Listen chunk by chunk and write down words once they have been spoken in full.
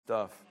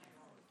stuff.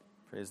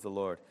 Praise the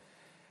Lord.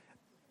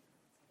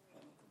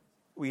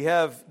 We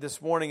have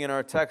this morning in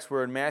our text,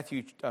 we're in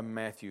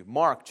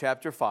Mark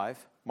chapter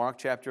 5. Mark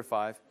chapter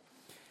 5.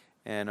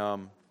 And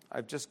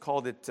I've just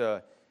called it,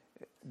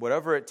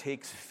 Whatever It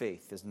Takes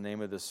Faith is the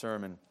name of the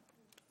sermon.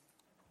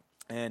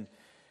 And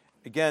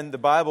again, the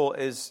Bible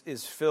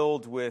is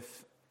filled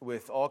with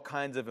all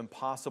kinds of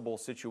impossible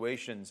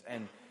situations.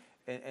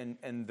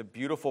 And the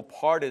beautiful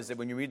part is that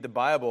when you read the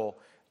Bible,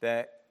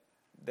 that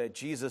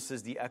Jesus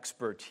is the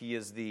expert. He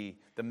is the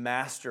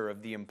master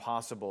of the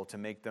impossible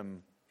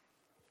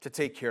to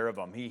take care of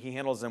them. He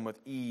handles them with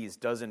ease,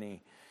 doesn't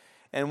he?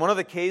 And one of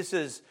the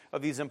cases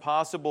of these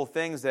impossible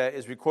things that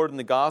is recorded in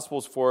the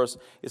Gospels for us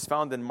is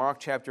found in Mark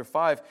chapter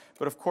 5.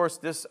 But of course,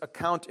 this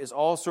account is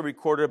also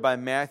recorded by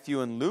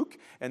Matthew and Luke,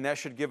 and that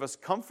should give us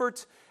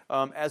comfort,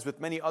 as with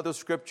many other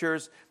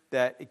scriptures,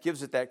 that it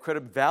gives it that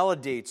credit,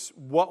 validates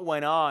what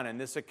went on in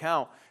this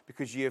account,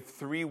 because you have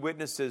three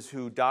witnesses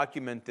who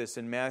document this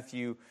in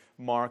Matthew,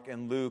 Mark,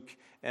 and Luke.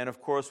 And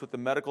of course, with the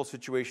medical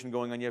situation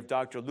going on, you have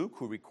Dr. Luke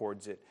who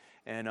records it.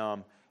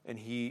 And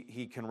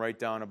he can write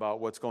down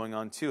about what's going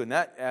on too. And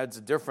that adds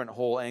a different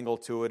whole angle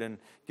to it and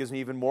gives me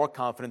even more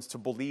confidence to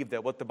believe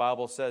that what the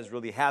Bible says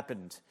really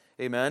happened.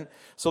 Amen?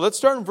 So let's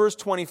start in verse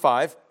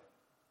 25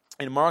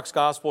 in Mark's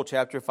Gospel,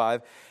 chapter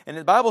 5. And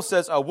the Bible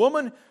says, a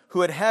woman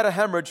who had a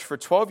hemorrhage for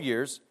 12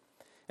 years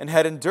and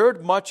had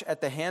endured much at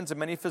the hands of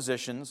many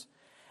physicians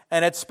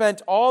and had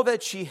spent all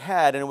that she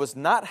had and was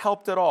not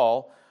helped at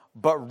all,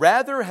 but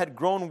rather had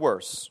grown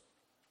worse.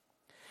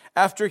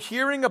 After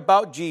hearing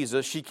about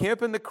Jesus, she came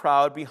up in the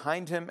crowd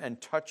behind him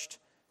and touched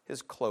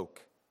his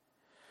cloak.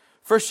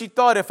 For she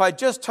thought, if I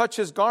just touch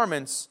his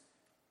garments,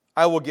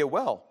 I will get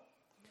well.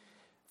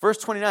 Verse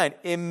 29,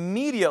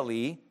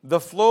 immediately the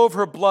flow of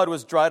her blood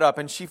was dried up,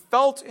 and she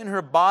felt in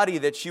her body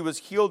that she was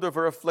healed of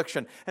her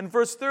affliction. And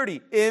verse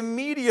 30,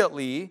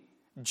 immediately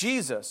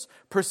Jesus,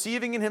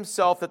 perceiving in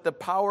himself that the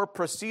power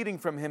proceeding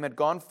from him had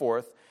gone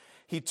forth,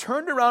 he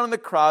turned around in the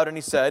crowd and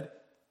he said,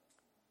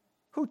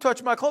 who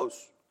touched my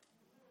clothes?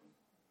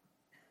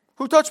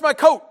 Who touched my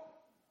coat?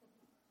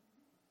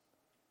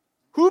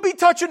 Who be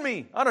touching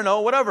me? I don't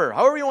know, whatever,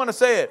 however you want to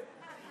say it.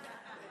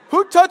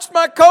 Who touched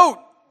my coat?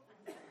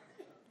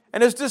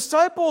 And his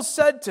disciples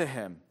said to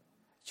him,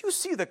 you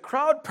see the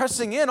crowd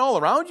pressing in all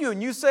around you,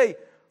 and you say,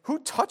 who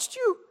touched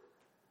you?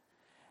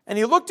 And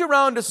he looked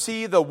around to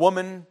see the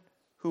woman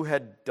who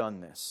had done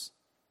this.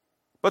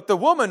 But the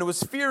woman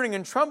was fearing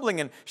and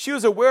trembling, and she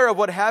was aware of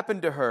what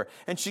happened to her.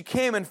 And she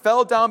came and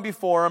fell down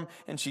before him,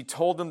 and she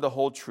told him the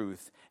whole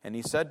truth. And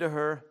he said to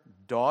her,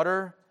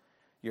 daughter,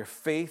 your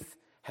faith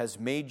has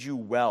made you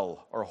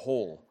well or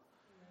whole.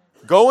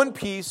 Go in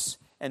peace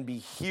and be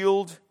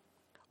healed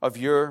of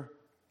your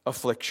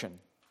affliction.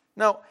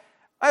 Now,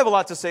 I have a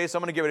lot to say, so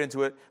I'm going to get right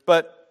into it.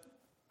 But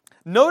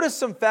notice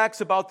some facts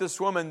about this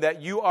woman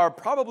that you are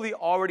probably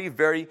already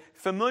very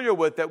familiar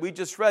with that we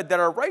just read that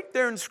are right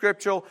there in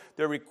Scripture.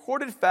 They're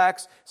recorded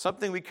facts,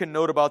 something we can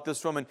note about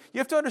this woman. You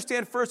have to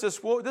understand first,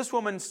 this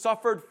woman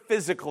suffered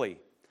physically.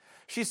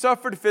 She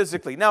suffered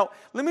physically. Now,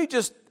 let me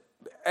just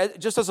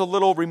as a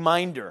little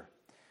reminder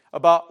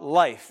about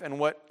life and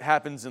what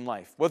happens in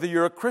life. Whether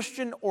you're a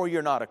Christian or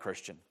you're not a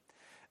Christian,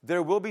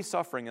 there will be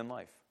suffering in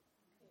life.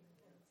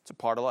 It's a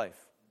part of life.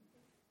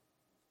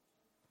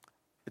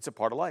 It's a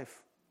part of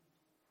life.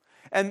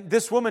 And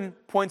this woman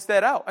points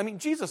that out. I mean,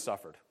 Jesus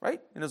suffered,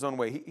 right? In his own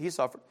way, he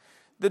suffered.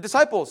 The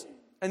disciples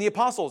and the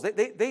apostles,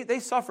 they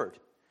suffered.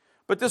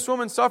 But this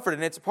woman suffered,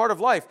 and it's a part of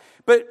life.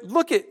 But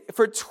look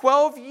for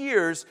 12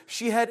 years,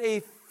 she had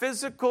a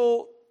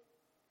physical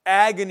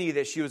agony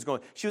that she was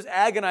going. She was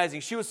agonizing.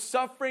 She was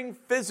suffering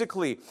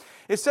physically.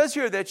 It says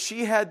here that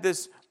she had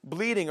this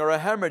bleeding or a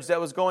hemorrhage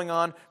that was going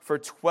on for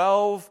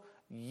 12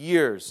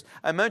 years.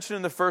 I mentioned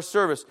in the first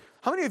service,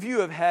 how many of you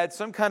have had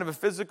some kind of a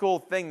physical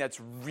thing that's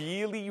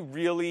really,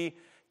 really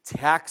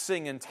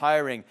taxing and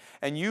tiring,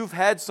 and you've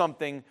had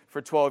something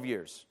for 12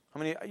 years? How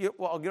many?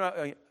 Well,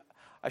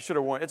 I should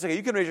have warned. It's okay.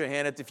 You can raise your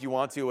hand if you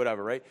want to,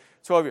 whatever, right?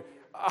 12 years.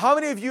 How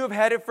many of you have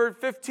had it for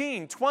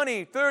 15,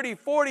 20, 30,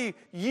 40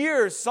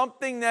 years?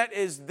 Something that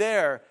is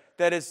there,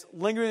 that is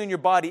lingering in your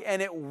body, and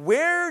it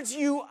wears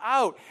you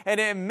out, and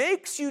it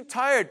makes you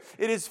tired.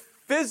 It is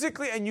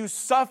physically, and you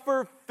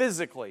suffer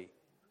physically.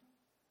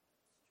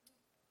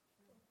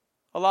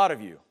 A lot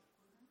of you.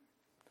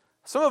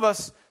 Some of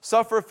us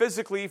suffer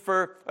physically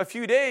for a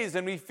few days,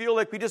 and we feel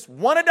like we just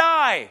want to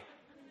die.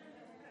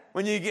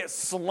 When you get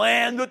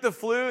slammed with the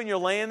flu and you're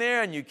laying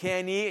there and you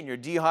can't eat and you're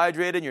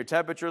dehydrated and your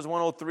temperature is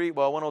 103,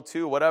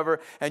 102, whatever,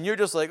 and you're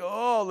just like,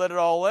 oh, let it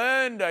all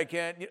end. I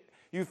can't.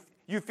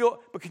 You feel,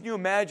 but can you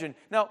imagine?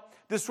 Now,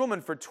 this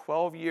woman for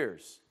 12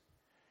 years.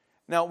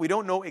 Now, we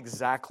don't know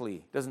exactly,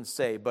 it doesn't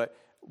say, but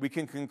we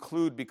can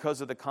conclude because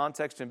of the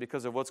context and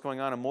because of what's going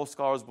on, and most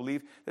scholars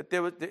believe that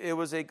it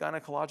was a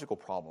gynecological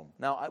problem.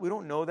 Now, we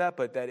don't know that,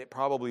 but that it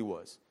probably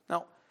was.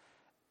 Now,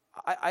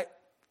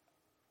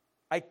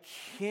 I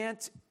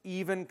can't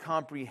even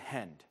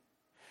comprehend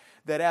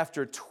that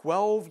after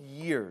 12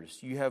 years,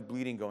 you have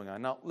bleeding going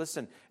on. Now,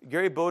 listen,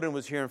 Gary Bowden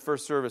was here in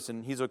first service,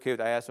 and he's okay with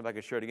it. I asked him if I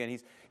could share it again.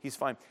 He's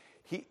fine.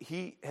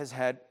 He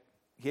had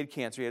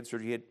cancer, he had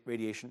surgery, he had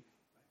radiation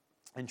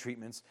and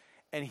treatments,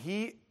 and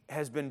he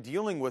has been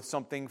dealing with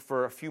something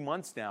for a few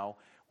months now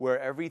where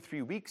every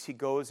 3 weeks he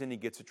goes and he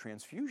gets a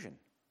transfusion.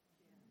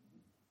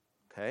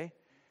 Okay?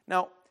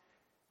 Now,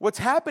 what's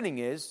happening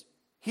is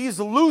he's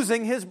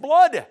losing his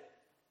blood.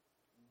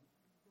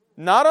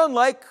 Not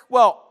unlike,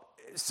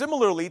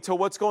 similarly to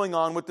what's going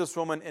on with this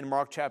woman in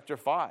Mark chapter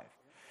 5.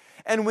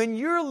 And when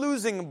you're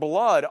losing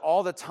blood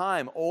all the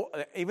time,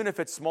 even if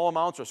it's small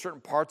amounts or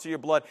certain parts of your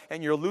blood,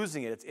 and you're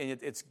losing it,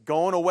 it's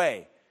going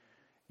away,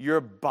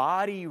 your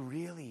body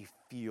really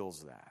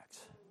feels that.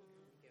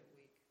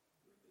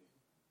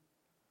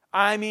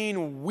 I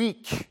mean,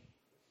 weak.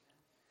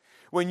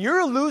 When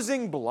you're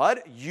losing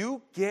blood,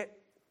 you get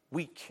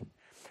weak.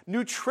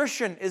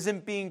 Nutrition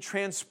isn't being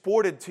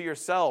transported to your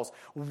cells.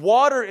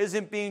 Water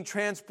isn't being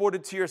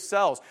transported to your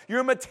cells.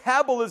 Your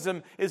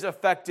metabolism is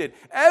affected.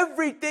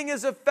 Everything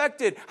is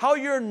affected. How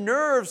your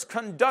nerves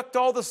conduct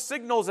all the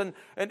signals, and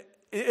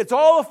it's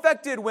all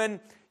affected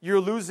when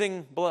you're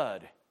losing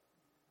blood.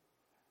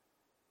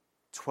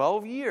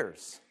 12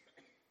 years.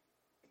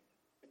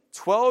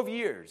 12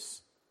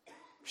 years.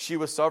 She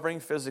was suffering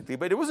physically,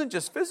 but it wasn't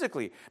just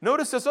physically.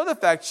 Notice this other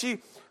fact.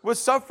 She was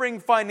suffering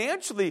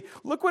financially.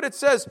 Look what it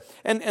says.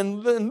 And in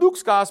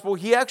Luke's gospel,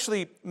 he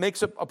actually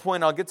makes a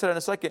point. I'll get to that in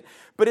a second.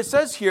 But it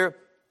says here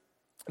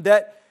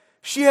that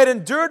she had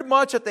endured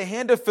much at the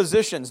hand of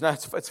physicians. Now,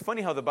 it's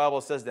funny how the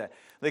Bible says that.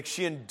 Like,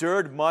 she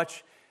endured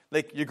much.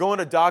 Like, you're going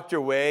a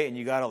doctor way, and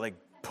you got to,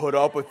 put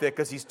up with it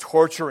because he's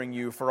torturing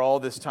you for all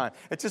this time.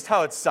 It's just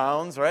how it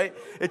sounds, right?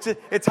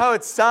 It's how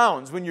it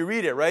sounds when you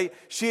read it, right?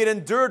 She had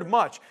endured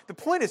much. The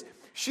point is,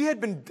 she had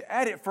been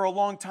at it for a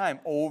long time,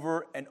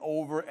 over and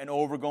over and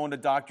over, going to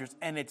doctors,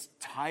 and it's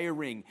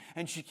tiring.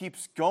 And she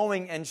keeps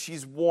going, and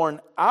she's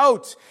worn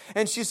out.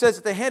 And she says,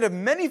 at the hand of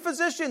many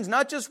physicians,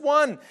 not just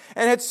one,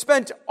 and had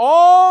spent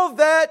all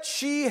that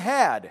she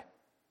had.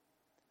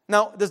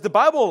 Now, does the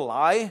Bible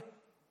lie?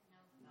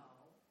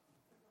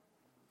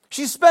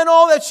 She spent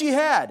all that she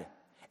had.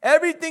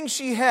 Everything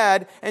she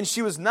had, and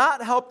she was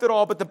not helped at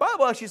all. But the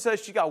Bible actually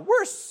says she got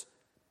worse.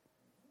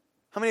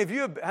 How many of you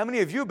have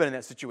been in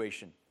that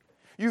situation?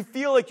 You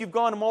feel like you've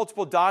gone to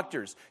multiple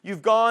doctors.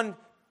 You've gone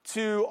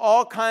to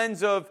all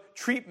kinds of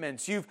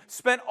treatments. You've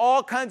spent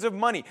all kinds of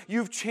money.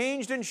 You've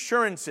changed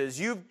insurances.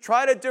 You've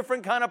tried a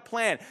different kind of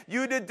plan.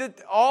 You did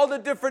all the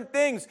different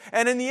things.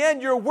 And in the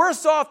end, you're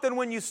worse off than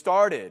when you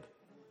started.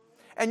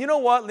 And you know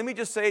what? Let me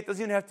just say, it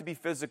doesn't even have to be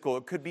physical.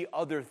 It could be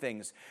other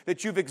things.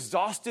 That you've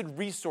exhausted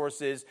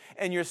resources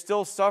and you're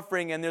still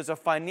suffering, and there's a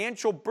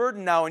financial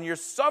burden now, and you're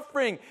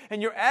suffering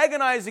and you're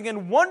agonizing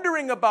and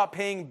wondering about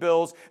paying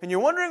bills, and you're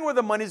wondering where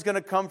the money's going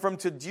to come from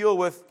to deal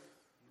with,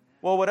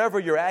 whatever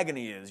your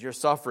agony is, your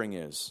suffering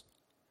is.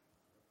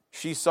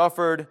 She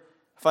suffered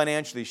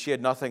financially. She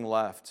had nothing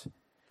left.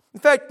 In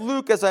fact,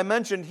 Luke, as I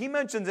mentioned, he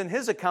mentions in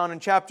his account in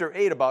chapter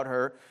 8 about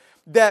her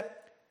that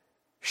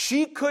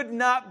she could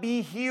not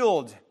be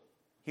healed.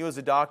 He was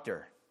a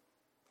doctor.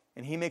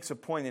 And he makes a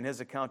point in his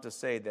account to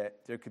say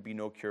that there could be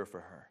no cure for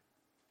her.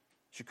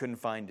 She couldn't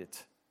find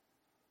it.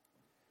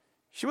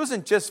 She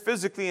wasn't just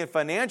physically and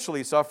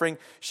financially suffering.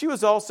 She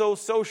was also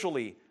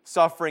socially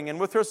suffering. And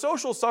with her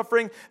social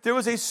suffering, there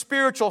was a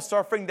spiritual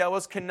suffering that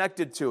was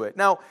connected to it.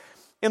 Now,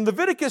 in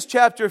Leviticus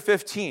chapter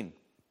 15,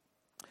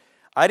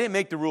 I didn't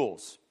make the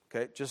rules.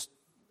 Okay,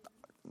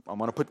 I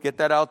want to get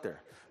that out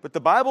there. But the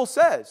Bible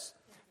says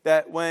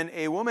that when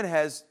a woman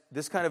has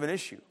this kind of an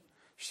issue,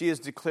 she is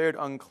declared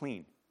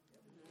unclean.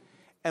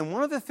 And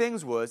one of the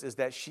things is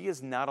that she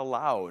is not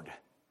allowed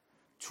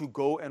to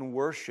go and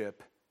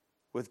worship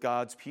with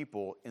God's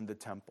people in the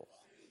temple.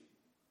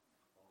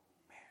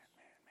 Man.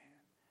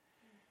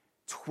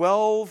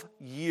 12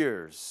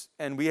 years,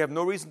 and we have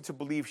no reason to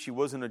believe she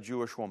wasn't a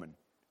Jewish woman.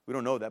 We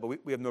don't know that, but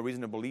we have no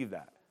reason to believe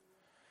that.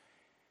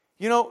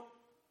 You know,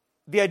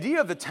 the idea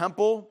of the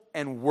temple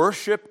and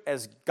worship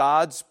as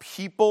God's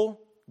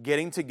people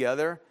getting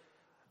together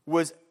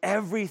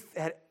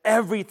had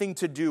everything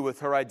to do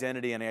with her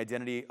identity and the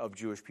identity of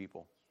Jewish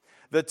people.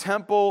 The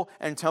temple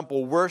and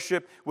temple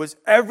worship was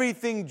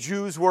everything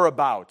Jews were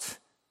about.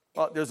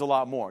 There's a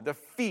lot more. The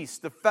feasts,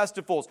 the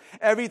festivals,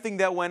 everything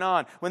that went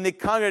on when they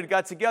congregated,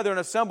 got together and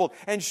assembled.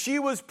 And she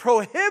was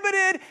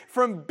prohibited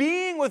from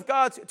being with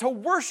God, to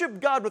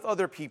worship God with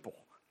other people.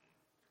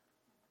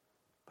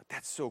 But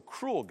that's so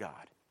cruel,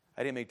 God.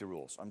 I didn't make the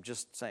rules. I'm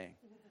just saying.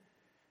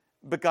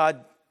 But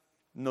God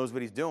knows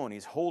what He's doing.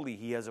 He's holy.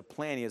 He has a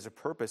plan. He has a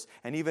purpose.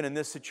 And even in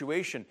this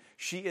situation,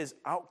 she is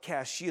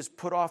outcast. She is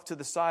put off to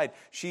the side.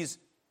 She's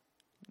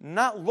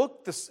not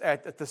looked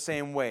at the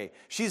same way.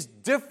 She's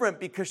different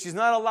because she's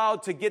not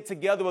allowed to get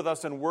together with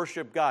us and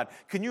worship God.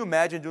 Can you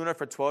imagine doing it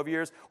for 12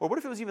 years? Or what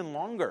if it was even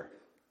longer?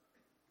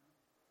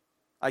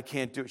 I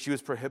can't do it. She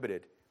was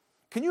prohibited.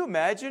 Can you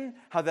imagine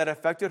how that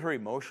affected her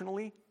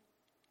emotionally?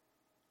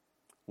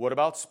 What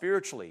about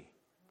spiritually?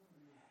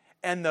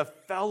 and the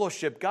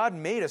fellowship. God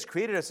made us,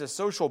 created us as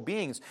social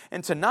beings,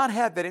 and to not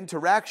have that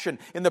interaction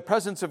in the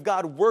presence of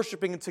God,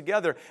 worshiping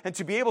together, and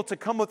to be able to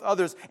come with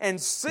others and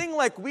sing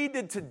like we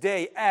did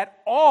today at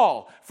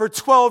all for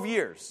 12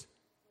 years.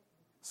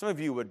 Some of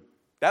you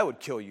that would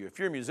kill you. If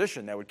you're a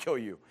musician, that would kill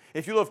you.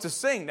 If you love to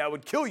sing, that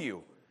would kill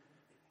you.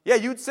 Yeah,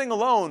 you'd sing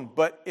alone,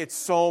 but there's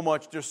so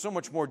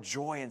much more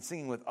joy in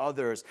singing with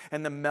others,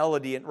 and the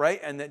melody, and right?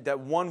 And that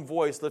one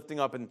voice lifting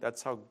up, and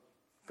that's how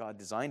God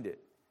designed it.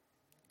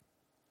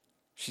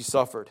 She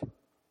suffered.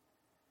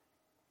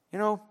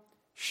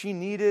 She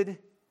needed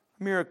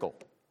a miracle.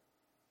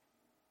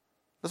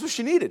 That's what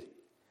she needed.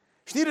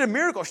 She needed a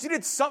miracle. She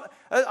needed some.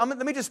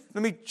 Let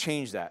me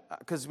change that,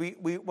 because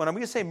when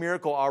we say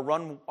miracle,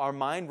 our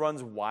mind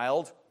runs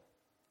wild,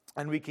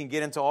 and we can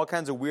get into all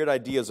kinds of weird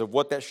ideas of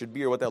what that should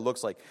be or what that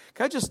looks like.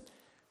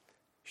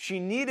 She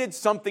needed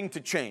something to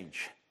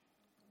change.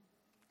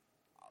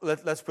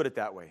 Let's put it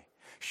that way.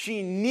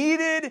 She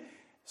needed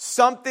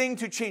something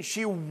to change.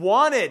 She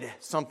wanted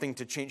something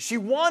to change. She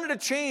wanted a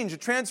change, a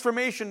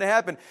transformation to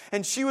happen.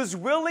 And she was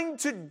willing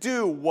to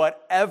do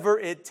whatever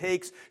it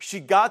takes. She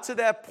got to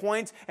that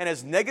point, and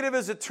as negative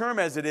as a term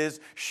as it is,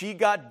 she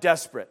got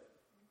desperate.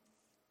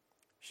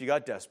 She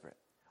got desperate.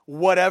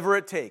 Whatever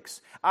it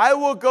takes. I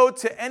will go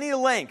to any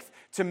length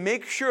to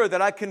make sure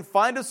that I can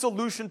find a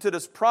solution to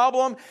this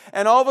problem.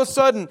 And all of a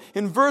sudden,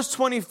 in verse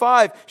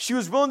 25, she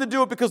was willing to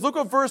do it, because look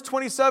what verse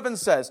 27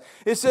 says.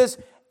 It says,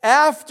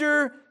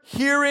 after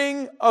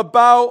hearing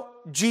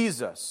about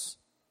Jesus.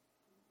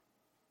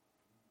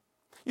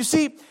 You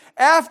see,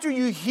 after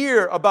you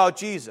hear about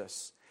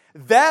Jesus,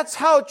 that's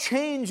how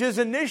change is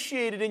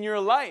initiated in your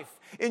life.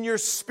 In your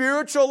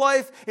spiritual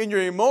life, in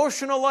your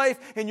emotional life,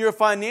 in your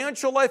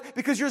financial life,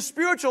 because your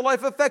spiritual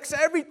life affects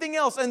everything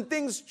else, and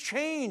things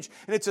change.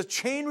 And it's a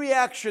chain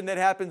reaction that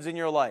happens in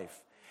your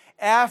life.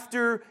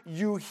 After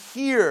you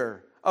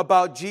hear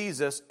about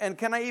Jesus, and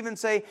can I even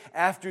say,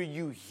 after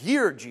you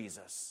hear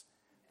Jesus,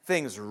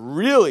 things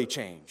really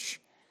change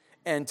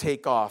and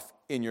take off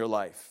in your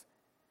life.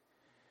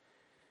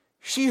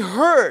 She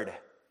heard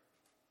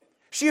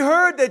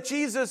that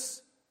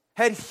Jesus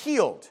had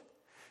healed.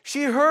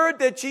 She heard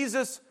that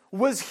Jesus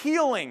was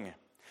healing.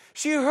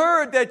 She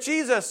heard that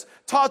Jesus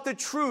taught the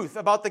truth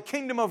about the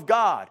kingdom of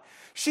God.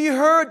 She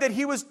heard that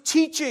he was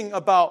teaching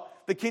about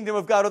the kingdom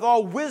of God with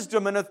all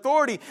wisdom and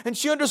authority. And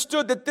she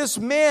understood that this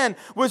man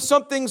was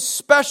something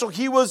special.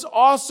 He was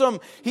awesome.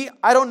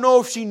 I don't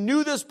know if she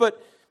knew this,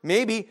 but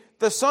maybe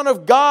the Son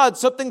of God,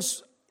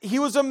 he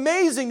was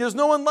amazing. There's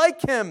no one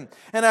like him.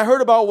 And I heard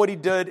about what he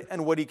did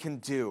and what he can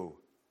do.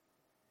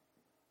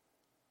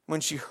 When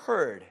she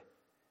heard,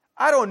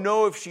 I don't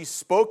know if she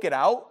spoke it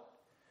out,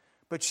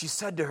 but she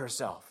said to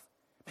herself,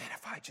 man,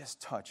 if I just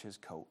touch his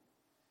coat,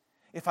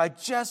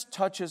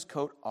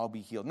 I'll be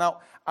healed.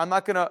 Now, I'm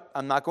not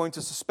going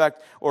to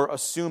suspect or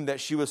assume that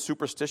she was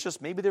superstitious.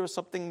 Maybe there was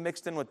something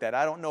mixed in with that.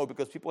 I don't know,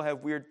 because people have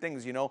weird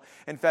things,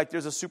 In fact,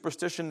 there's a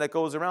superstition that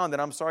goes around,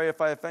 and I'm sorry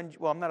if I offend you.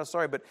 Well, I'm not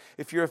sorry, but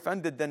if you're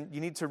offended, then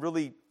you need to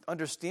really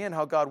understand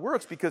how God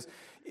works, because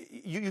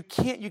you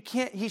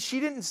can't. She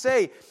didn't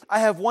say, I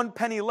have 1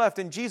 penny left,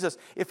 and Jesus,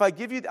 if I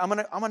give you, I'm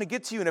gonna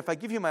get to you, and if I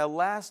give you my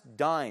last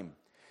dime,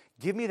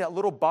 give me that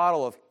little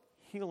bottle of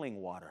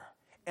healing water,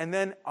 and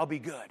then I'll be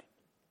good.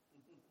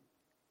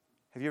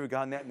 Have you ever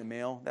gotten that in the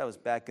mail? That was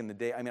back in the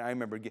day. I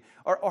remember.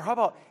 Or how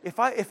about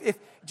if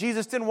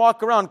Jesus didn't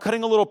walk around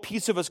cutting a little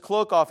piece of his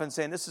cloak off and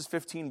saying, this is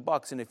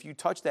 $15, and if you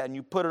touch that and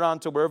you put it on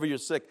to wherever you're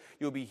sick,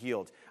 you'll be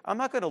healed. I'm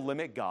not going to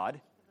limit God.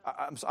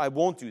 I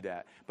won't do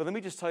that. But let me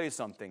just tell you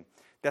something.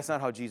 That's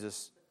not how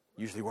Jesus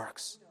usually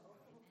works.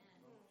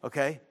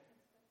 Okay?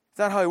 It's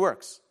not how he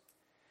works.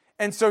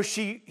 And so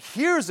she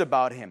hears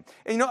about him.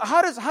 And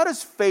how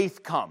does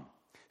faith come?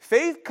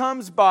 Faith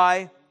comes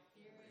by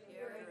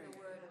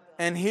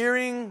and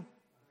hearing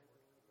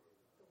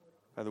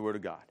by the Word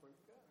of God.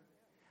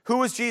 Who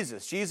was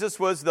Jesus? Jesus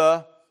was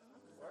the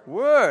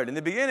Word. In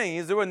the beginning,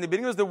 he's the Word. In the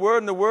beginning was the Word,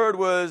 and the Word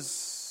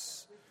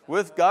was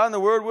with God, and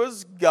the Word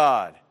was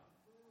God.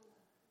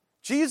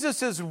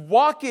 Jesus is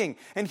walking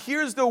and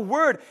hears the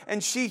Word,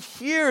 and she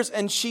hears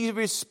and she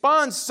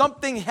responds.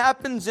 Something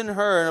happens in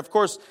her. And of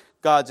course,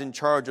 God's in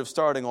charge of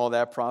starting all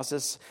that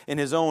process in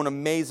his own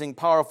amazing,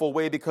 powerful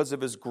way because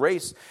of his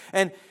grace.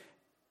 And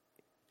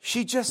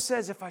she just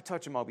says, if I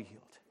touch him, I'll be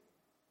healed.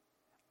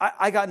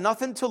 I got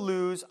nothing to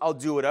lose. I'll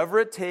do whatever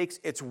it takes.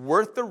 It's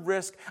worth the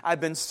risk. I've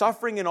been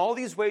suffering in all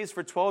these ways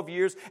for 12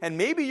 years, and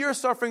maybe you're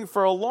suffering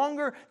for a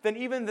longer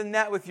than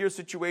that with your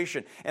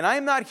situation. And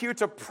I'm not here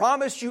to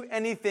promise you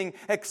anything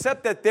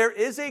except that there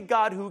is a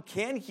God who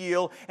can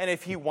heal, and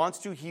if he wants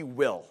to, he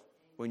will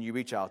when you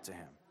reach out to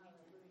him.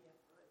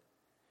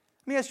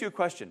 Let me ask you a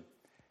question.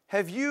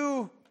 Have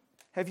you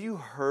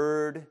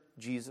heard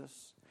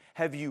Jesus?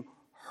 Have you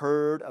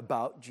heard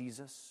about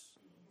Jesus?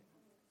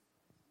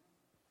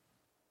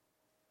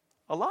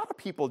 A lot of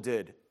people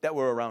did that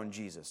were around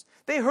Jesus.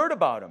 They heard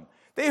about him.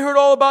 They heard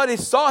all about it. They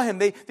saw him.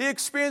 They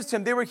experienced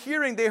him. They were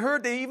hearing. They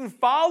heard. They even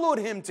followed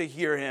him to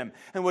hear him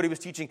and what he was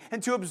teaching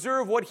and to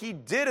observe what he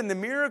did and the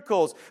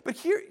miracles. But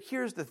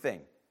here's the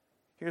thing.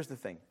 here's the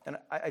thing. And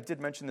I did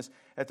mention this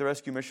at the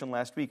rescue mission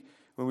last week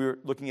when we were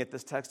looking at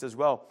this text as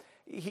well.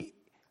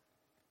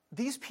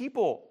 These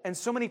people and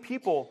so many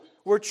people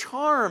were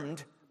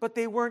charmed, but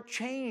they weren't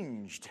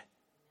changed.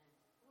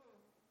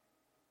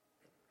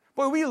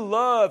 Boy, we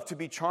love to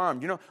be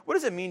charmed. What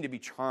does it mean to be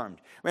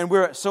charmed? Man,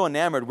 we're so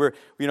enamored.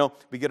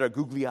 We get our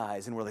googly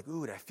eyes and we're like,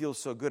 ooh, that feels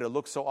so good. It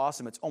looks so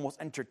awesome. It's almost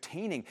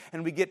entertaining.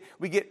 And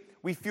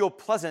we feel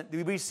pleasant.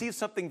 We receive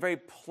something very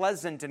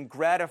pleasant and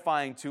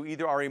gratifying to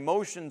either our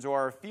emotions or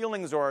our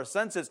feelings or our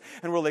senses.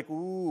 And we're like,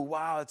 ooh,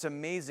 wow, it's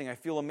amazing. I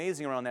feel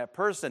amazing around that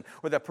person.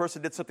 Or that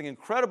person did something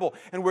incredible.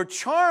 And we're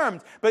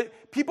charmed. But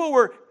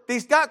they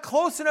got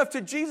close enough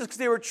to Jesus because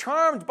they were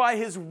charmed by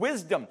his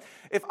wisdom.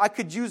 If I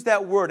could use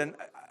that word, and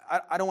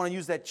I don't want to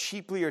use that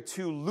cheaply or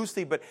too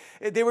loosely, but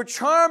they were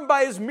charmed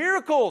by his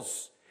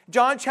miracles.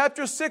 John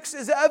chapter 6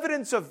 is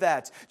evidence of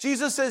that.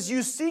 Jesus says,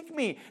 you seek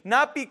me,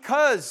 not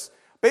because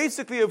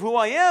basically of who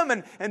I am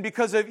and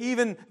because of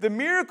even the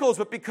miracles,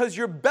 but because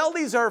your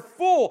bellies are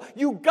full.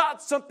 You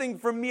got something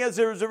from me as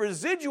a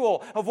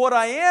residual of what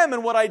I am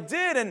and what I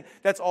did, and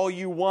that's all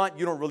you want.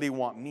 You don't really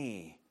want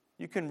me.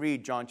 You can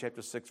read John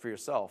chapter 6 for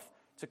yourself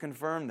to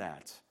confirm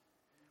that.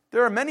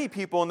 There are many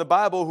people in the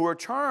Bible who are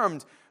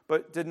charmed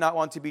but did not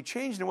want to be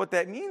changed. And what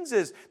that means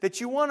is that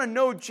you want to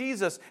know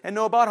Jesus and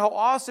know about how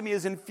awesome he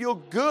is and feel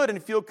good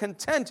and feel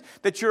content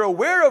that you're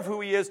aware of who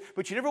he is,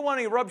 but you never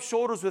want to rub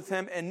shoulders with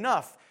him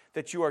enough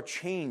that you are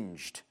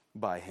changed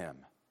by him.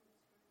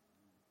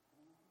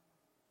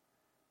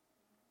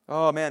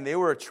 Oh man, they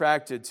were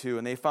attracted to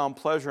and they found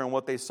pleasure in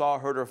what they saw,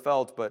 heard, or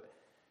felt, but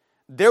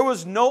there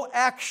was no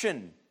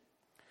action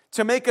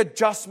to make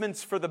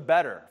adjustments for the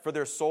better, for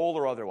their soul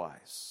or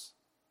otherwise.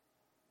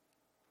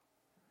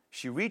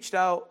 She reached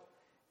out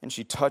and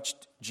she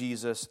touched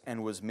Jesus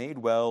and was made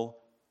well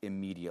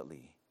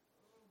immediately.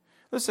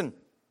 Listen,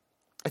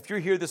 if you're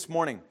here this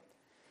morning,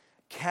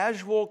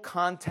 casual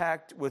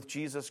contact with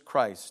Jesus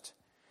Christ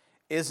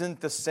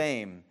isn't the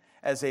same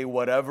as a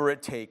whatever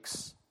it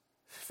takes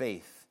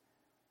faith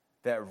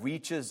that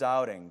reaches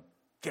out and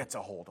gets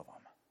a hold of him.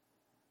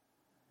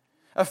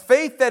 A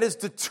faith that is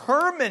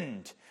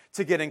determined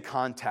to get in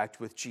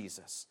contact with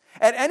Jesus.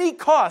 At any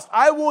cost,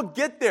 I will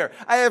get there.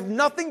 I have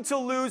nothing to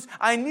lose.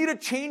 I need a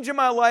change in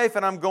my life,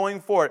 and I'm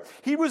going for it.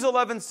 Hebrews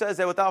 11 says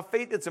that without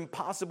faith, it's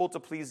impossible to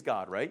please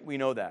God, right? We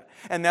know that.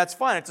 And that's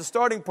fine. It's a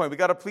starting point. We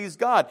got to please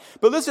God.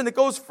 But listen, it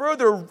goes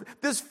further.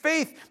 This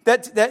faith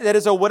that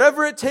is a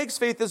whatever it takes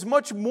faith is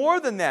much more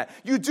than that.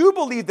 You do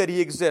believe that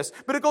he exists,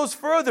 but it goes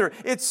further.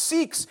 It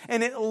seeks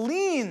and it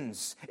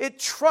leans. It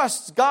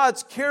trusts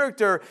God's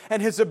character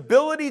and his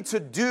ability to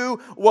do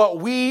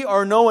what we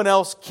or no one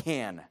else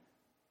can.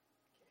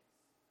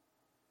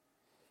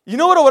 You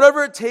know what a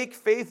whatever it take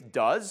faith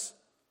does?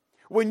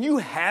 When you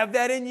have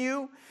that in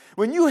you,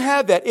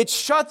 it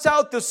shuts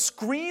out the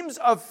screams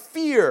of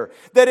fear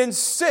that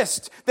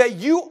insist that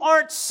you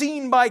aren't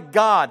seen by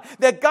God,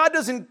 that God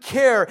doesn't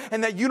care,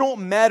 and that you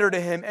don't matter to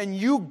him, and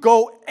you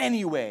go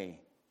anyway.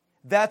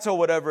 That's a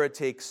whatever it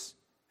takes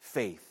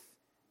faith.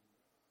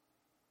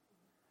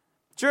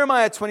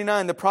 Jeremiah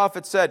 29, the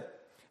prophet said,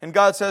 and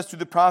God says to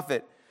the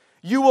prophet,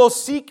 you will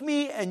seek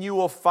me and you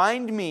will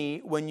find me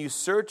when you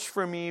search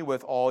for me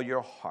with all your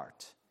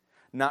heart.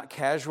 Not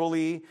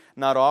casually,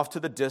 not off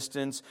to the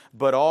distance,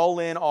 but all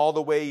in, all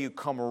the way. You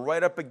come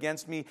right up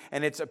against me.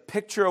 And it's a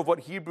picture of what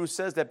Hebrews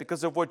says, that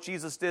because of what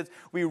Jesus did,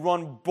 we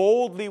run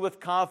boldly with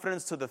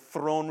confidence to the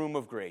throne room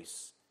of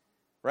grace.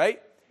 Right?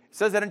 It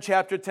says that in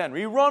chapter 10.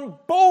 We run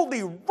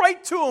boldly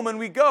right to him and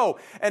we go.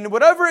 And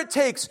whatever it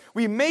takes,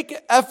 we make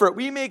effort,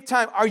 we make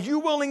time. Are you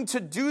willing to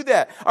do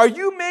that? Are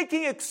you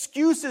making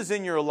excuses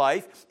in your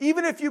life,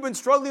 even if you've been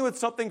struggling with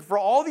something for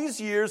all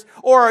these years,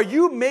 or are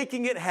you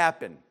making it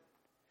happen?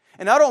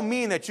 And I don't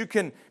mean that you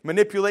can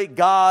manipulate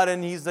God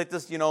and he's like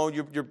this,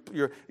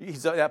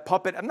 he's that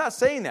puppet. I'm not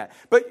saying that.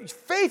 But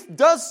faith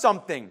does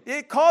something.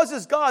 It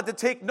causes God to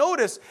take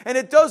notice and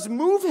it does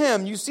move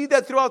him. You see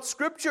that throughout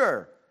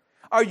Scripture.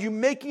 Are you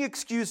making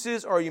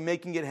excuses or are you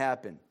making it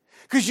happen?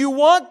 Because you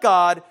want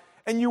God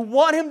and you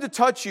want him to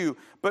touch you,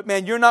 but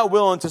man, you're not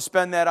willing to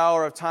spend that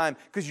hour of time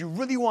because you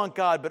really want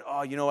God, but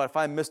you know what, if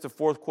I missed the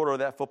fourth quarter of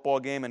that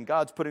football game and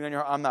God's putting on your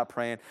heart, I'm not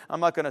praying,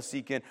 I'm not going to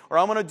seek in, or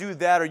I'm going to do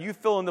that, or you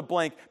fill in the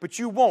blank, but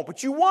you won't.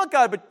 But you want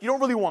God, but you don't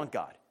really want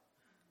God.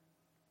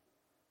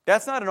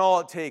 That's not an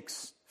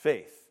all-it-takes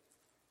faith.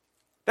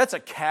 That's a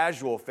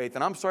casual faith,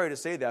 and I'm sorry to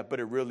say that,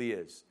 but it really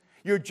is.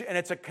 And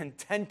it's a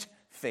content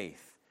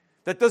faith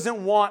that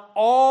doesn't want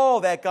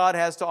all that God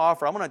has to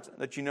offer. I'm going to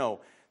let you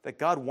know that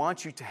God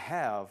wants you to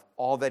have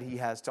all that he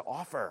has to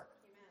offer.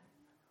 Amen.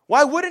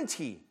 Why wouldn't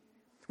he?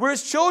 We're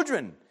his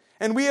children,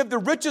 and we have the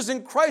riches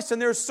in Christ,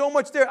 and there's so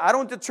much there. I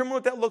don't determine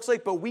what that looks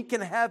like, but we can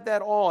have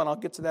that all, and I'll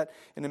get to that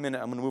in a minute.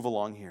 I'm going to move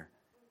along here.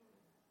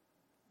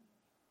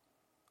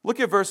 Look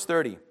at verse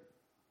 30.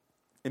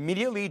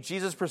 Immediately,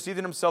 Jesus perceived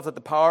in himself that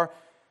the power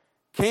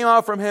came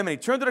out from him, and he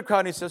turned to the crowd,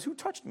 and he says, who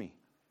touched me?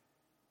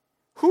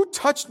 Who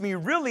touched me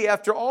really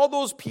after all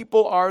those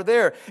people are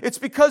there? It's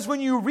because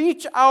when you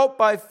reach out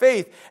by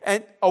faith,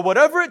 and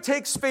whatever it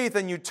takes faith,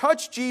 and you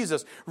touch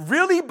Jesus,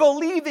 really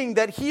believing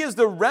that He is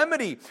the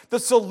remedy, the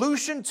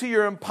solution to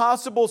your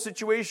impossible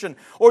situation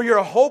or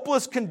your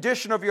hopeless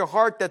condition of your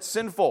heart that's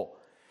sinful,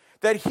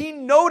 that He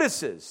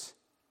notices.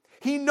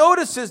 He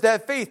notices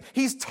that faith.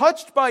 He's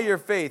touched by your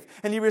faith,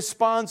 and He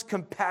responds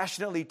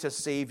compassionately to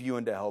save you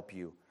and to help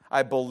you.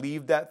 I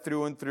believe that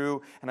through and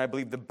through, and I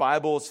believe the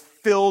Bible is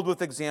filled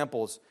with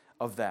examples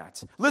of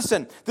that.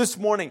 Listen, this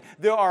morning,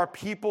 there are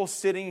people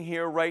sitting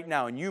here right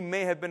now, and you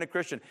may have been a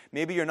Christian.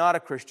 Maybe you're not a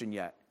Christian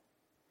yet,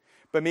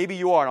 but maybe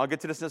you are, and I'll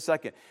get to this in a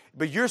second.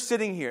 But you're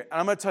sitting here, and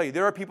I'm going to tell you,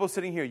 there are people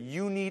sitting here.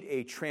 You need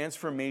a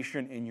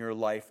transformation in your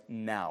life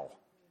now.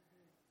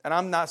 And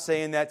I'm not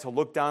saying that to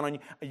look down on you.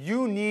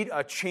 You need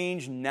a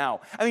change now.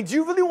 I mean, do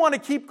you really want to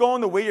keep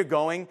going the way you're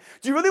going?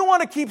 Do you really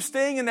want to keep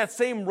staying in that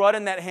same rut,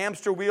 in that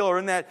hamster wheel, or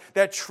in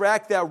that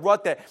track, that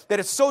rut that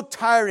is so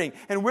tiring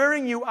and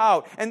wearing you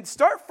out? And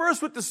start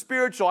first with the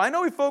spiritual. I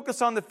know we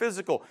focus on the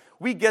physical.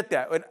 We get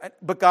that.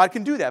 But God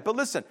can do that. But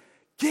listen,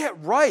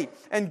 get right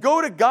and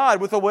go to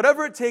God with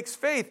whatever it takes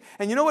faith.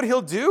 And you know what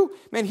He'll do?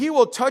 Man, He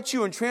will touch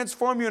you and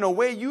transform you in a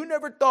way you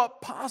never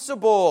thought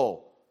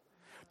possible.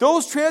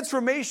 Those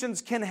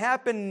transformations can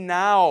happen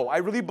now. I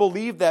really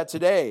believe that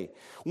today.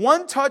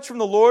 One touch from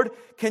the Lord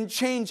can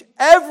change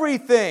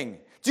everything.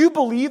 Do you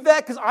believe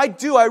that? Because I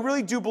do. I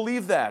really do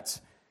believe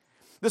that.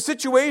 The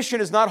situation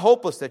is not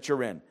hopeless that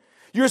you're in.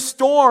 Your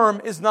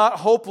storm is not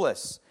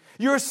hopeless.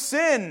 Your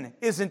sin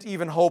isn't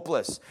even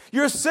hopeless.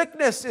 Your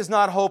sickness is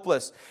not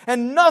hopeless.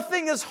 And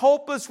nothing is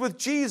hopeless with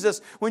Jesus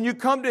when you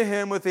come to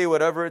Him with a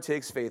whatever it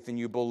takes faith and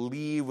you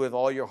believe with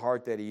all your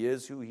heart that He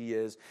is who He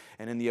is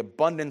and in the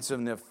abundance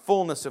and the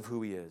fullness of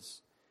who He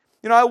is.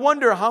 You know, I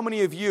wonder how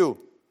many of you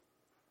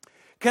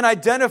can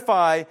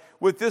identify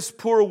with this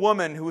poor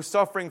woman who was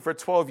suffering for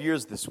 12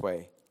 years this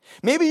way.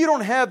 Maybe you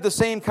don't have the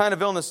same kind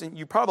of illness, and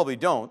you probably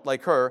don't,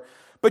 like her,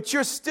 but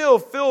you're still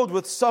filled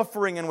with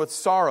suffering and with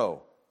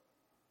sorrow.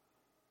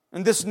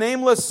 And this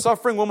nameless,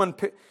 suffering woman,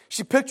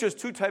 she pictures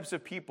two types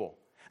of people.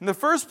 And the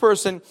first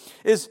person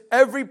is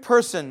every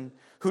person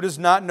who does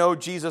not know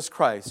Jesus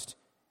Christ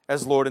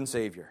as Lord and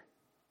Savior.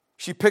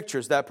 She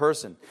pictures that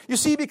person. You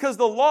see, because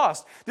the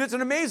lost, it's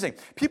an amazing.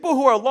 People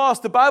who are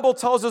lost, the Bible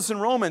tells us in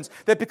Romans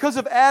that because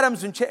of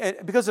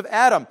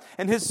Adam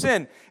and his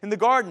sin in the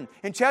garden,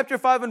 in chapter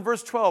 5 and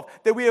verse 12,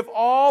 that we have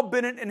all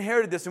been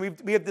inherited this,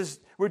 and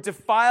we're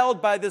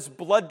defiled by this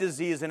blood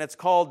disease, and it's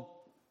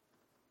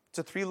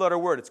a 3-letter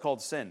word. It's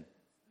called sin.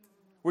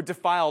 We're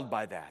defiled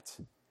by that.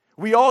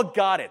 We all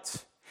got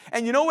it.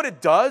 And you know what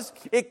it does?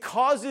 It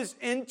causes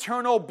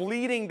internal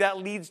bleeding that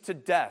leads to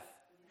death.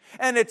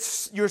 And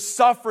you're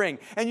suffering,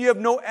 and you have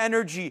no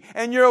energy,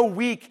 and you're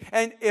weak.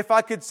 And if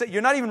I could say,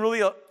 you're not even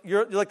really,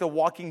 you're like the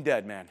Walking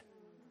Dead, man.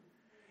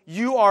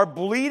 You are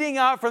bleeding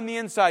out from the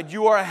inside.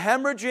 You are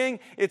hemorrhaging.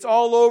 It's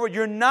all over.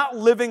 You're not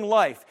living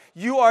life.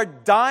 You are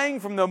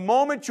dying from the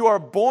moment you are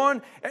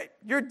born.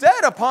 You're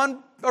dead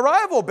upon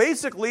arrival,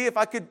 basically. If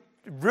I could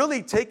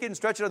really take it and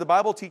stretch it out, the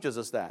Bible teaches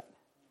us that.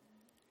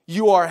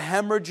 You are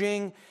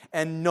hemorrhaging,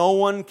 and no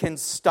one can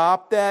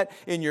stop that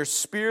in your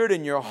spirit,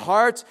 in your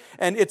heart.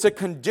 And it's a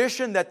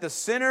condition that the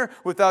sinner,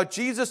 without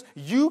Jesus,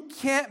 you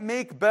can't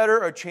make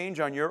better or change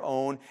on your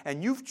own.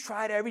 And you've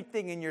tried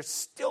everything, and you're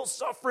still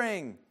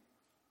suffering.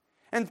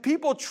 And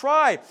people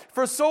try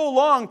for so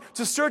long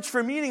to search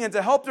for meaning and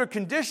to help their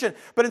condition,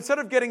 but instead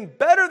of getting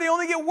better, they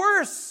only get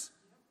worse.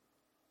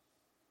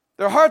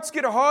 Their hearts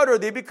get harder.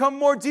 They become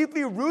more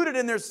deeply rooted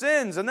in their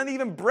sins, and then they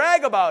even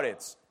brag about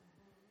it.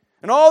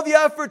 And all the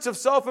efforts of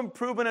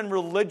self-improvement and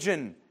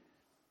religion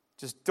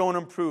just don't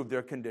improve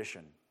their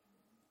condition.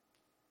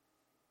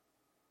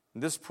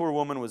 And this poor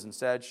woman was in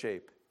sad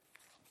shape.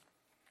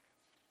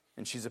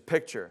 And she's a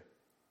picture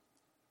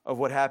of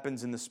what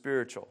happens in the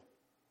spiritual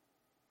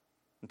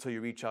until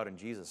you reach out and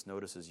Jesus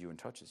notices you and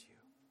touches you.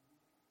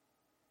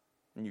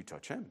 And you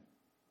touch Him.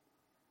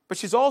 But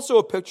she's also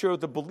a picture of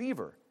the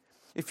believer.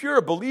 If you're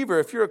a believer,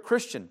 if you're a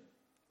Christian,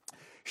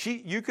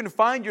 you can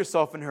find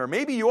yourself in her.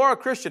 Maybe you are a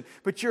Christian,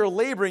 but you're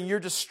laboring, you're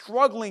just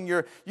struggling,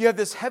 you have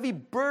this heavy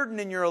burden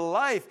in your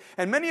life.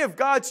 And many of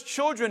God's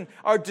children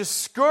are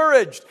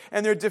discouraged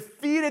and they're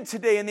defeated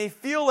today, and they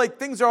feel like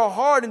things are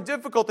hard and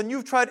difficult, and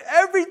you've tried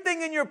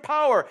everything in your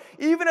power,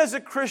 even as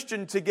a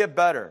Christian, to get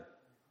better.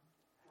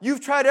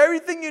 You've tried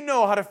everything you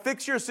know how to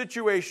fix your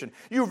situation.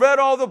 You've read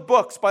all the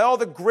books by all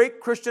the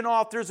great Christian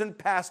authors and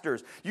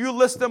pastors. You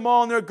list them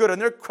all, and they're good,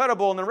 and they're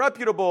credible, and they're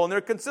reputable, and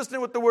they're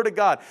consistent with the Word of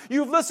God.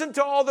 You've listened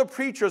to all the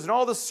preachers and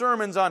all the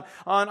sermons on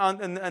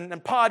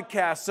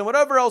podcasts and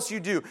whatever else you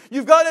do.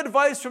 You've got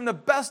advice from the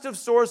best of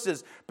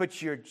sources,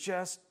 but you're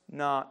just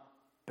not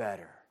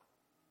better.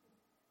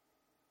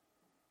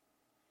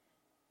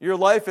 Your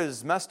life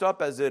is messed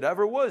up as it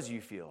ever was,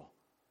 you feel.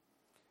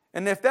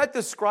 And if that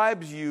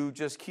describes you,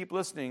 just keep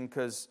listening,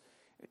 because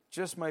it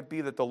just might be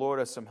that the Lord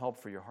has some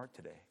help for your heart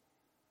today.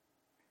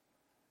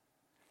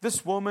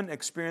 This woman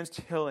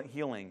experienced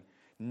healing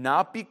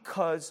not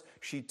because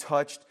she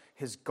touched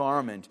his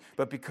garment,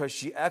 but because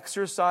she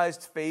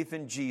exercised faith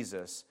in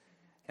Jesus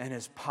and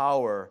his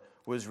power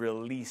was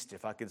released,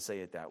 if I could say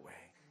it that way.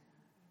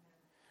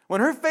 When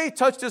her faith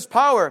touched his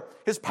power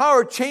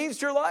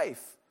changed her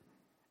life.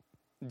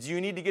 Do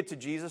you need to get to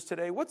Jesus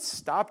today? What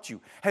stopped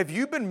you? Have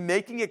you been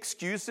making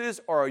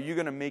excuses, or are you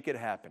going to make it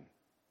happen?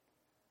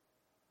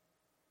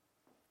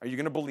 Are you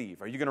going to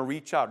believe? Are you going to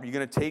reach out? Are you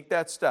going to take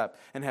that step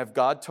and have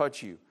God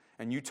touch you,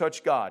 and you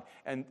touch God,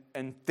 and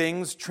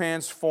things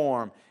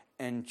transform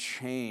and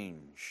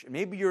change?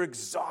 Maybe you're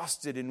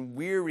exhausted and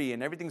weary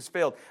and everything's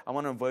failed. I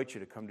want to invite you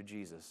to come to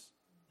Jesus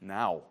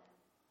now.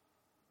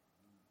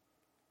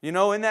 You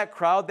know, in that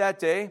crowd that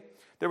day,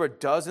 there were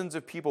dozens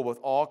of people with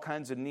all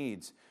kinds of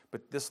needs.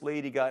 But this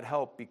lady got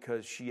help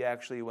because she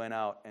actually went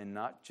out and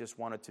not just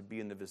wanted to be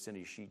in the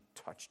vicinity. She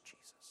touched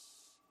Jesus.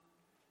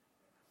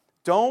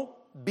 Don't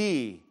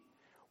be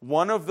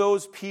one of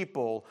those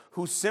people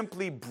who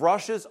simply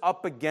brushes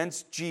up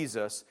against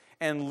Jesus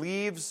and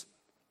leaves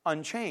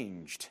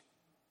unchanged.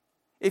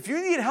 If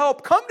you need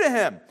help, come to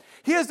him.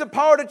 He has the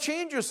power to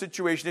change your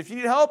situation. If you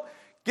need help,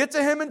 get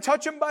to him and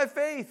touch him by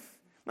faith.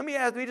 Let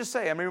me just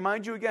say, I'm going to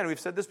remind you again, we've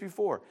said this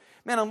before.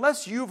 Man,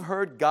 unless you've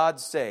heard God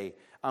say,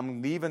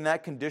 I'm leaving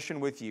that condition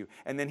with you.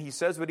 And then he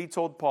says what he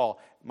told Paul,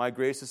 my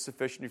grace is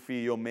sufficient for you,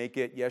 you'll make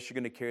it. Yes, you're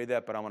going to carry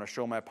that, but I want to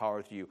show my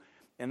power to you.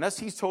 Unless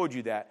he's told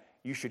you that,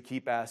 you should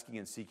keep asking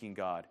and seeking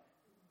God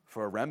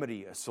for a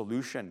remedy, a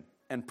solution,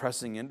 and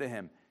pressing into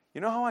him.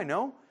 You know how I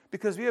know?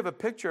 Because we have a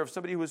picture of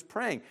somebody who was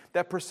praying.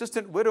 That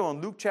persistent widow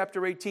in Luke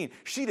chapter 18.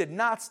 She did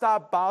not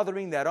stop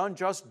bothering that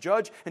unjust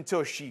judge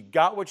until she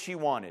got what she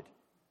wanted.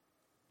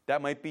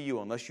 That might be you,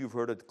 unless you've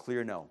heard a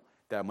clear no.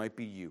 That might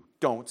be you.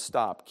 Don't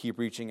stop. Keep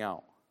reaching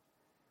out.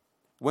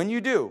 When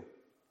you do,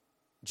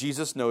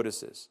 Jesus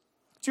notices.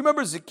 Do you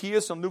remember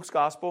Zacchaeus in Luke's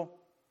gospel?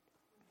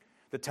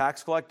 The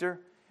tax collector?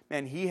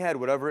 Man, he had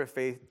whatever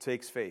it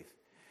takes faith.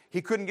 He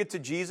couldn't get to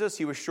Jesus.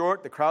 He was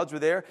short. The crowds were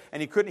there.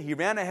 And he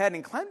ran ahead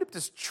and climbed up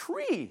this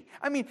tree.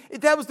 I mean,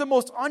 that was the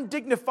most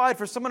undignified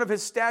for someone of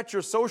his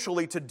stature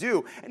socially to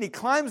do. And he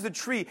climbs the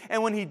tree.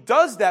 And when he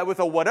does that with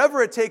a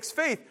whatever it takes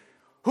faith,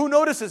 who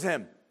notices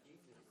him?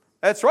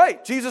 That's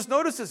right. Jesus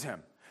notices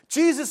him.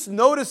 Jesus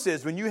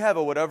notices when you have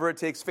a whatever it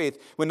takes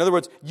faith. When, in other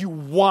words, you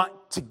want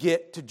to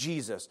get to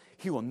Jesus.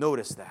 He will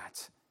notice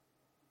that.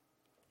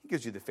 He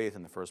gives you the faith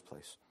in the first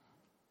place.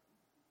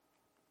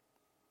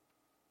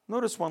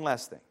 Notice one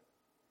last thing.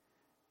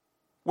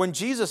 When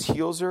Jesus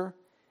heals her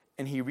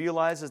and he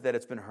realizes that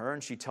it's been her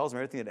and she tells him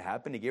everything that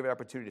happened, he gave her the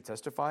opportunity to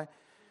testify,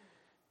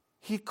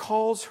 he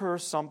calls her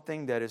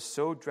something that is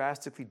so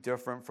drastically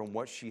different from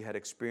what she had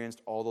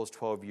experienced all those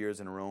 12 years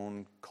in her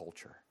own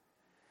culture.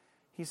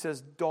 He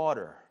says,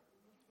 daughter,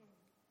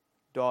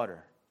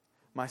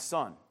 my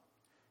son,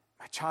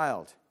 my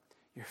child,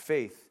 your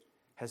faith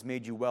has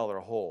made you well or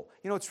whole.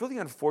 You know, it's really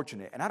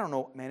unfortunate, and I don't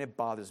know, man, it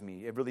bothers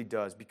me. It really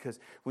does, because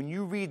when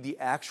you read the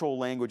actual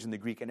language in the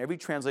Greek, and every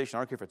translation, I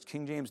don't care if it's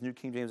King James, New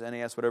King James,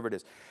 NAS, whatever it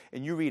is,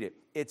 and you read it,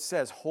 it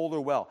says whole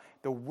or well.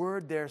 The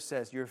word there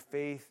says your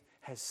faith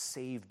has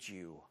saved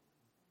you.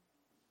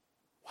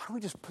 Why don't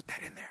we just put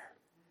that in there?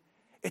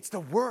 It's the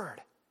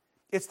word.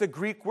 It's the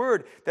Greek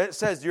word that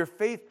says your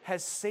faith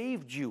has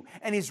saved you.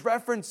 And he's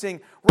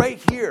referencing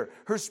right here,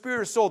 her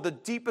spirit or soul, the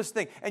deepest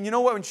thing. And you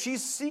know what? When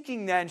she's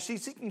seeking that and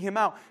she's seeking him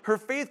out, her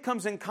faith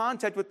comes in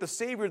contact with the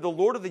Savior, the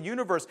Lord of the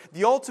universe,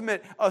 the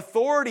ultimate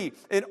authority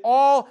in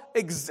all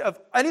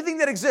of anything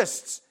that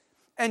exists.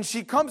 And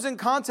she comes in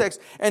context,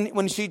 and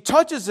when she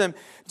touches him,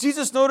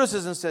 Jesus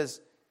notices and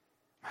says,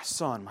 my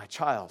son, my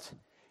child,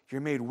 you're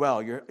made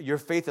well. Your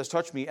faith has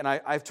touched me, and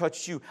I've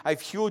touched you.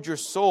 I've healed your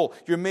soul.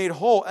 You're made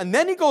whole. And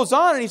then he goes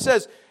on and he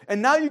says, and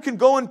now you can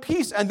go in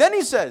peace. And then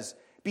he says,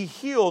 be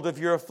healed of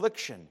your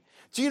affliction.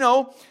 Do you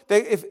know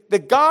that if the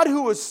God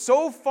who was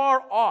so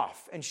far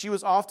off, and she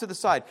was off to the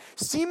side,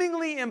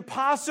 seemingly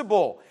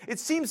impossible, it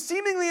seems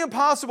seemingly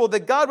impossible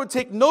that God would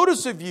take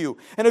notice of you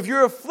and of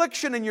your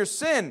affliction and your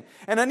sin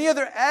and any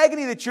other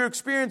agony that you're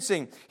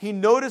experiencing. He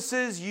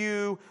notices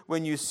you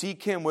when you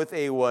seek him with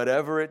a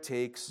whatever it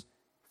takes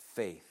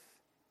faith.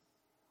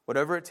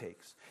 Whatever it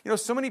takes. You know,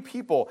 so many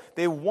people,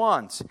 they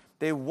want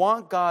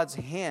God's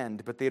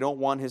hand, but they don't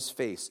want his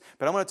face.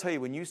 But I'm going to tell you,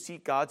 when you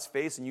seek God's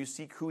face and you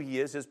seek who he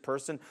is, his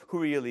person,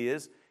 who he really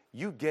is,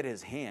 you get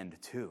his hand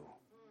too.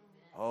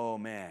 Oh,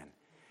 man.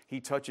 He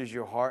touches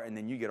your heart, and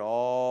then you get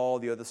all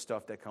the other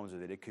stuff that comes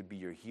with it. It could be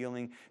your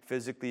healing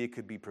physically. It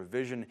could be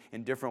provision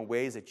in different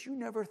ways that you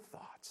never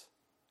thought.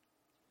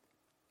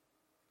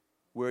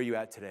 Where are you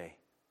at today?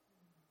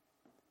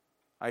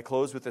 I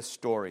close with a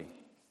story.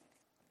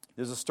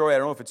 There's a story, I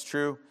don't know if it's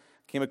true,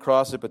 came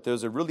across it, but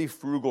there's a really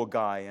frugal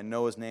guy, and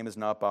no, his name is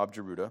not Bob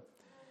Geruda.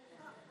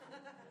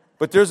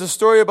 But there's a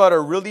story about a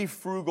really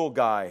frugal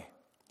guy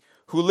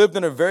who lived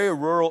in a very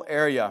rural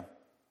area.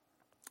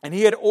 And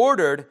he had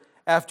ordered,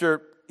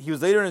 after he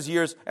was later in his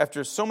years,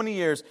 after so many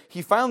years,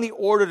 he finally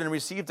ordered and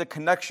received a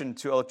connection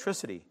to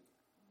electricity.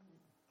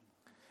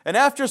 And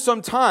after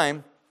some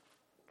time,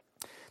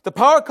 the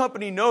power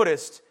company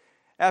noticed,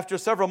 after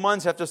several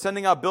months, after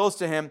sending out bills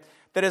to him,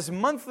 that his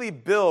monthly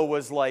bill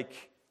was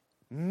like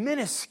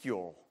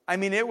minuscule. I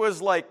mean, it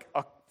was like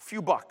a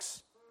few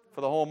bucks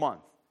for the whole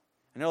month.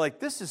 And they're like,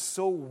 this is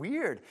so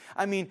weird.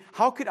 I mean,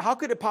 how could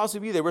it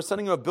possibly be? They were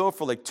sending him a bill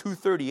for like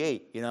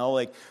 $238,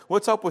 like,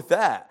 what's up with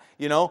that,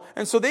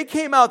 And so they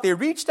came out, they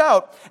reached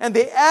out, and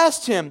they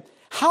asked him,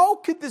 how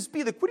could this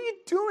be? Like, what are you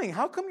doing?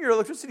 How come your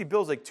electricity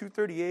bill is like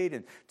 $238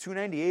 and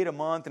 $298 a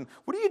month? And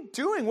what are you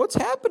doing? What's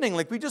happening?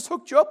 Like, we just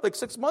hooked you up like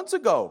 6 months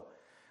ago.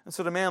 And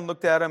so the man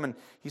looked at him, and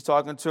he's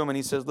talking to him, and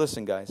he says,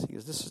 listen, guys, he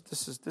goes,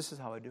 this is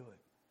how I do it.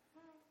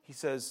 He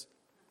says,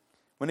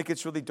 when it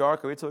gets really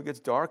dark, I wait till it gets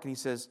dark, and he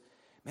says,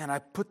 man, I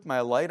put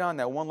my light on,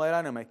 that one light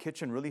on in my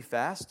kitchen really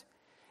fast,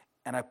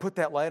 and I put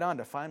that light on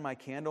to find my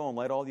candle and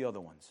light all the other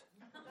ones.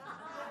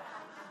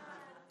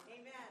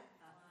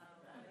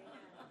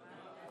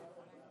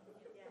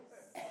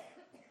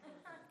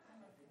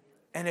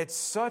 And it's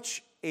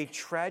such a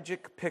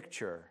tragic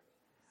picture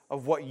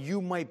of what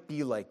you might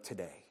be like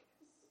today.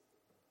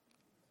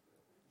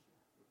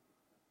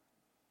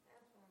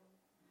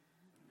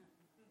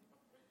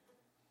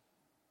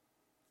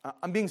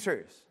 I'm being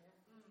serious.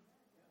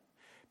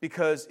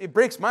 Because it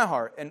breaks my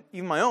heart, and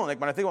even my own, like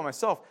when I think about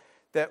myself,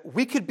 that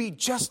we could be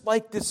just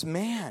like this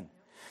man.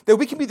 That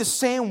we can be the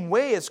same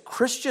way as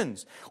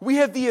Christians. We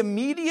have the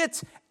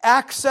immediate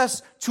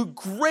access to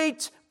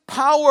great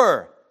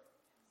power.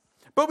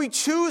 But we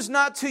choose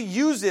not to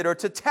use it or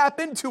to tap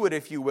into it,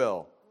 if you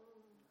will.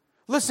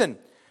 Listen,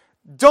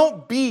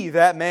 don't be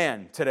that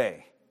man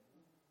today.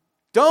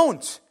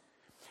 Don't.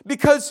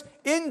 Because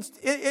in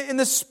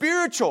the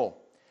spiritual,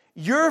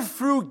 your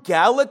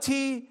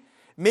frugality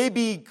may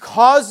be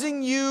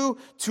causing you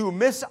to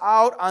miss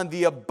out on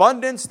the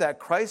abundance that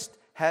Christ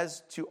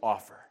has to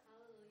offer.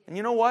 And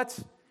you know what?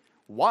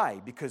 Why?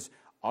 Because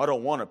I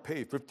don't want to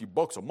pay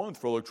 $50 a month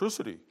for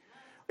electricity.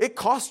 It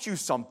costs you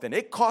something.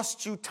 It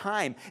costs you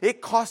time.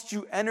 It costs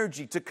you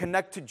energy to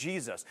connect to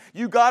Jesus.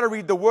 You got to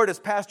read the Word, as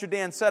Pastor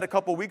Dan said a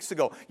couple weeks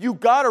ago. You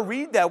got to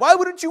read that. Why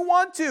wouldn't you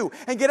want to?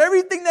 And get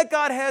everything that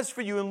God has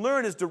for you and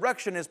learn His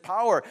direction, His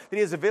power that He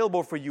has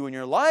available for you in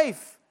your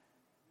life.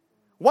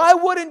 Why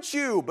wouldn't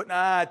you?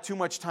 But too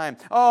much time.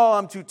 Oh,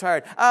 I'm too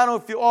tired. I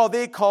don't feel,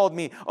 they called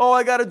me. Oh,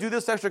 I got to do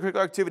this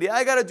extracurricular activity.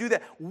 I got to do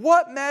that.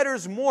 What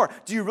matters more?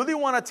 Do you really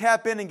want to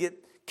tap in and get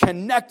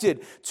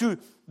connected to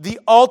the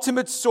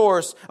ultimate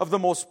source of the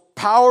most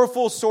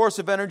powerful source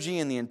of energy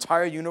in the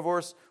entire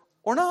universe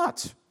or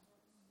not?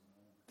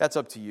 That's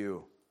up to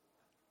you.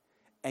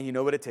 And you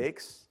know what it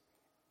takes?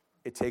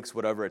 It takes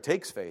whatever it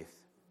takes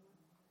faith.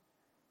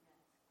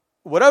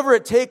 Whatever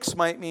it takes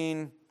might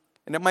mean,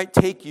 and it might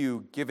take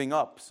you giving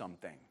up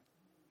something.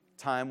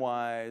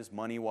 Time-wise,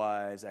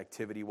 money-wise,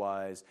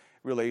 activity-wise,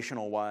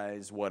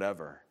 relational-wise,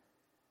 whatever.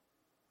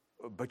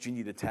 But you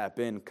need to tap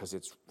in because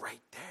it's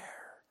right there.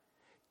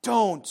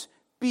 Don't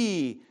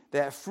be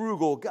that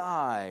frugal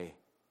guy.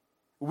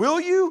 Will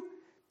you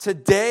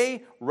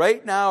today,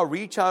 right now,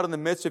 reach out in the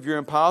midst of your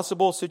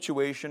impossible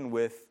situation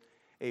with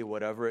a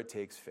whatever it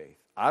takes faith?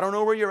 I don't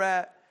know where you're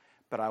at,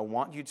 but I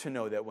want you to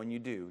know that when you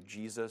do,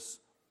 Jesus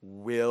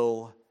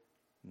will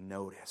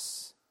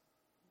notice.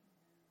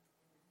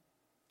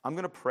 I'm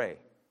going to pray.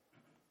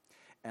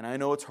 And I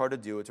know it's hard to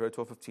do. It's already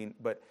 12:15,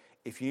 but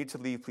if you need to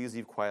leave, please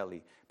leave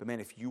quietly. But man,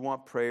 if you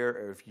want prayer,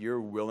 or if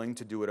you're willing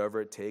to do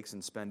whatever it takes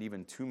and spend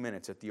even 2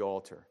 minutes at the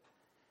altar,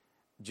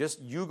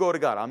 just you go to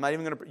God. I'm not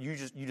even going to. You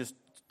just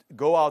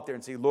go out there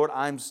and say, Lord,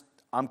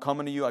 I'm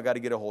coming to you. I got to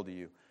get a hold of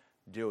you.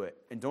 Do it,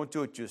 and don't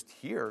do it just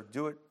here.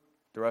 Do it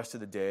the rest of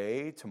the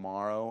day,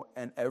 tomorrow,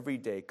 and every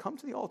day. Come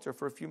to the altar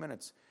for a few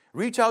minutes.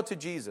 Reach out to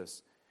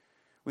Jesus.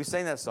 We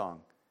sang that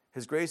song.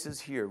 His grace is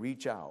here.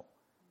 Reach out.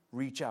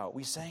 Reach out.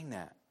 We sang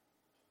that.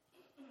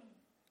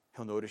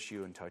 He'll notice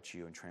you and touch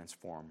you and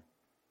transform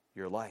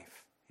your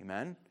life.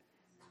 Amen?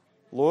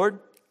 Lord,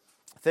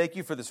 thank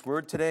you for this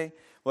word today.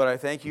 Lord, I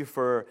thank you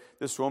for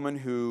this woman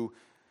who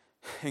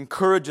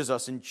encourages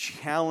us and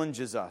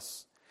challenges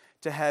us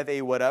to have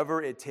a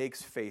whatever it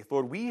takes faith.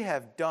 Lord, we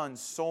have done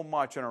so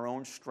much in our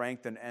own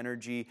strength and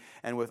energy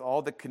and with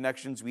all the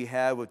connections we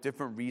have with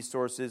different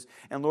resources.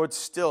 And Lord,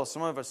 still,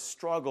 some of us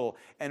struggle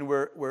and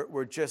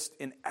we're just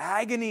in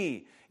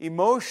agony,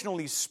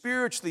 emotionally,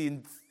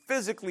 spiritually,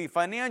 physically,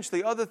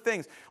 financially, other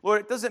things.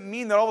 Lord, it doesn't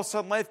mean that all of a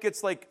sudden life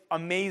gets like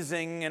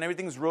amazing and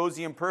everything's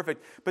rosy and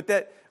perfect, but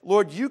that,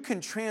 Lord, you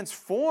can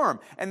transform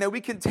and that we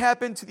can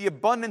tap into the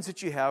abundance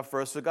that you have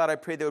for us. So God, I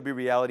pray that would be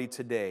reality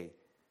today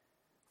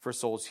for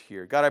souls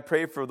here. God, I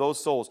pray for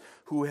those souls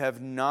who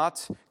have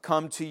not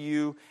come to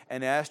you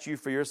and asked you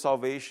for your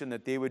salvation,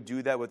 that they would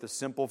do that with a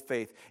simple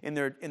faith in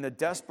the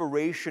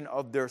desperation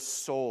of their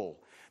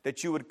soul,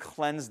 that you would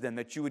cleanse them,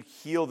 that you would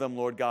heal them,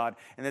 Lord God,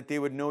 and that they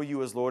would know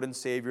you as Lord and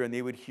Savior, and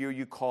they would hear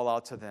you call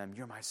out to them,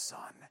 you're my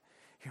son,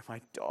 you're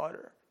my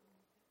daughter.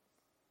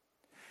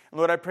 And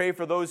Lord, I pray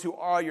for those who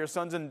are your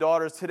sons and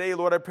daughters today,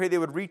 Lord, I pray they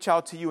would reach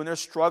out to you and they're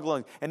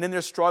struggling, and in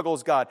their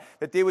struggles, God,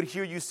 that they would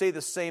hear you say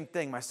the same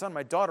thing, my son,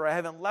 my daughter, I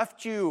haven't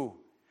left you.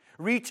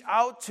 Reach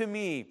out to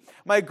me.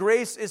 My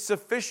grace is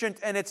sufficient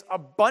and it's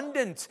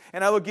abundant,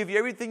 and I will give you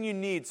everything you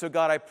need. So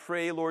God, I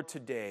pray, Lord,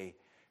 today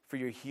for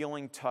your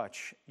healing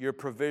touch, your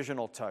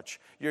provisional touch,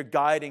 your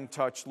guiding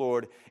touch,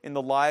 Lord, in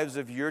the lives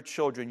of your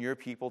children, your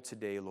people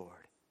today,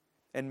 Lord.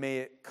 And may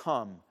it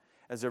come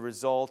as a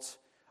result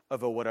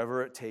of a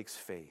whatever it takes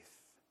faith.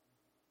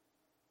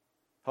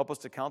 Help us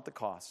to count the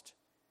cost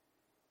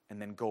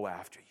and then go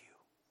after you.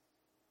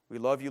 We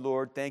love you,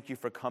 Lord. Thank you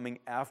for coming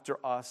after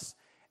us,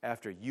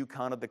 after you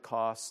counted the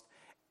cost,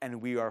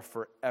 and we are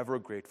forever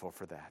grateful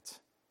for that.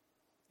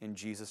 In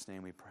Jesus'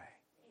 name we pray.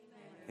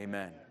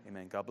 Amen.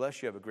 Amen. God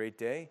bless you. Have a great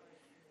day.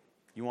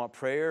 You want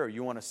prayer or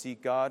you want to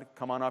seek God?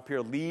 Come on up here.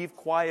 Leave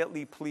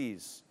quietly,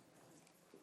 please.